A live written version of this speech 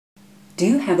Do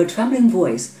you have a trembling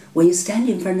voice when you stand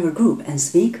in front of a group and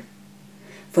speak?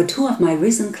 For two of my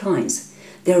recent clients,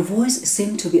 their voice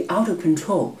seemed to be out of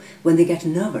control when they get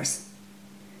nervous.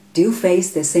 Do you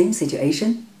face the same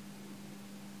situation?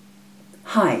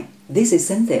 Hi, this is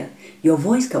Cynthia, your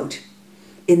voice coach.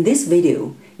 In this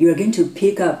video, you are going to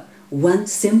pick up one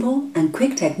simple and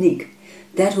quick technique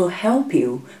that will help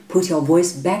you put your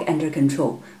voice back under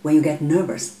control when you get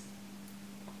nervous.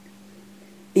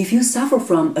 If you suffer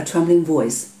from a trembling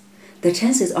voice, the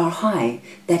chances are high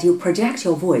that you project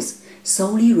your voice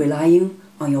solely relying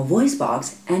on your voice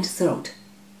box and throat,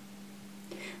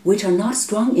 which are not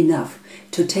strong enough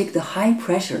to take the high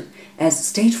pressure as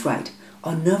stage fright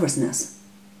or nervousness.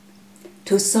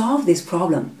 To solve this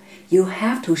problem, you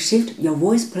have to shift your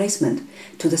voice placement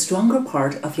to the stronger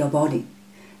part of your body,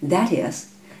 that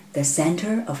is, the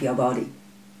center of your body.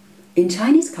 In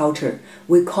Chinese culture,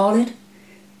 we call it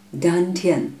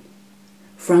dantian.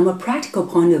 From a practical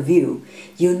point of view,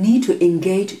 you need to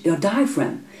engage your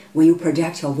diaphragm when you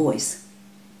project your voice.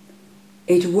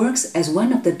 It works as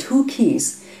one of the two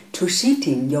keys to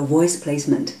shifting your voice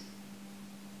placement.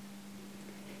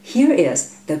 Here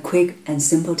is the quick and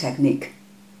simple technique.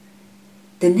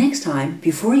 The next time,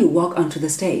 before you walk onto the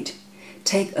stage,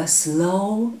 take a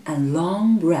slow and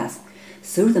long breath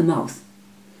through the mouth.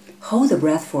 Hold the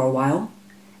breath for a while,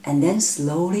 and then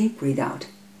slowly breathe out.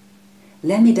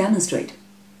 Let me demonstrate.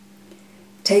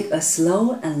 Take a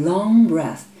slow and long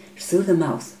breath through the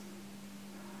mouth.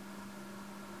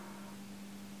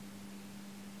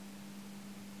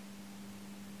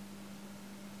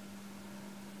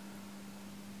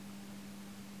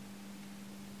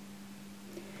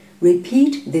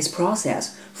 Repeat this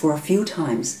process for a few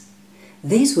times.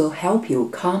 This will help you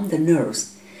calm the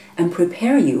nerves and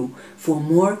prepare you for a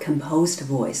more composed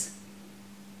voice.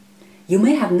 You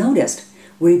may have noticed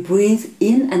we breathe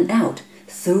in and out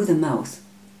through the mouth.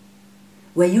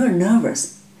 When you are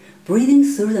nervous, breathing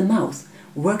through the mouth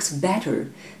works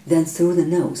better than through the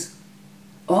nose.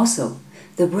 Also,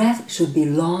 the breath should be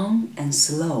long and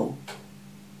slow.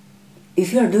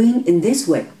 If you are doing in this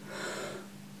way,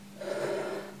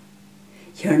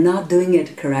 you're not doing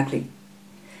it correctly.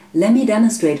 Let me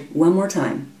demonstrate one more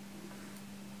time.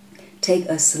 Take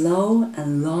a slow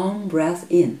and long breath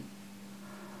in.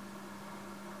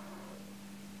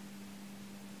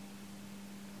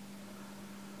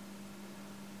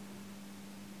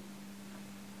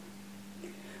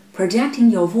 Projecting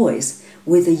your voice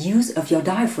with the use of your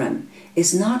diaphragm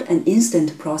is not an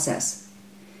instant process.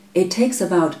 It takes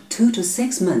about 2 to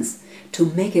 6 months to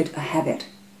make it a habit.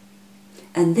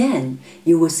 And then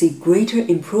you will see greater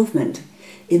improvement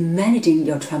in managing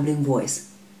your trembling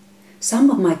voice. Some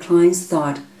of my clients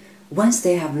thought once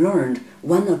they have learned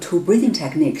 1 or 2 breathing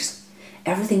techniques,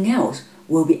 everything else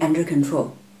will be under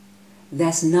control.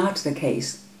 That's not the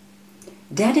case.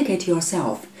 Dedicate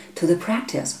yourself to the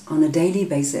practice on a daily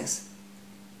basis.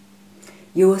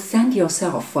 You will thank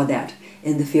yourself for that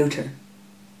in the future.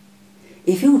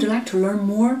 If you would like to learn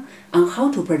more on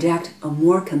how to project a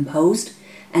more composed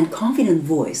and confident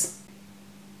voice,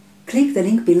 click the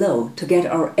link below to get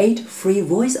our 8 free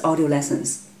voice audio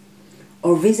lessons,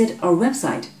 or visit our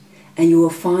website and you will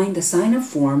find the sign-up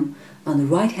form on the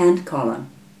right-hand column.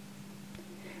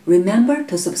 Remember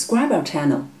to subscribe our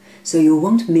channel so you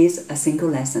won't miss a single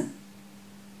lesson.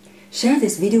 Share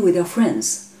this video with your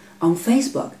friends on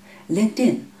Facebook,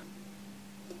 LinkedIn.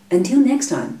 Until next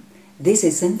time, this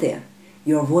is Cynthia,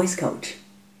 your voice coach.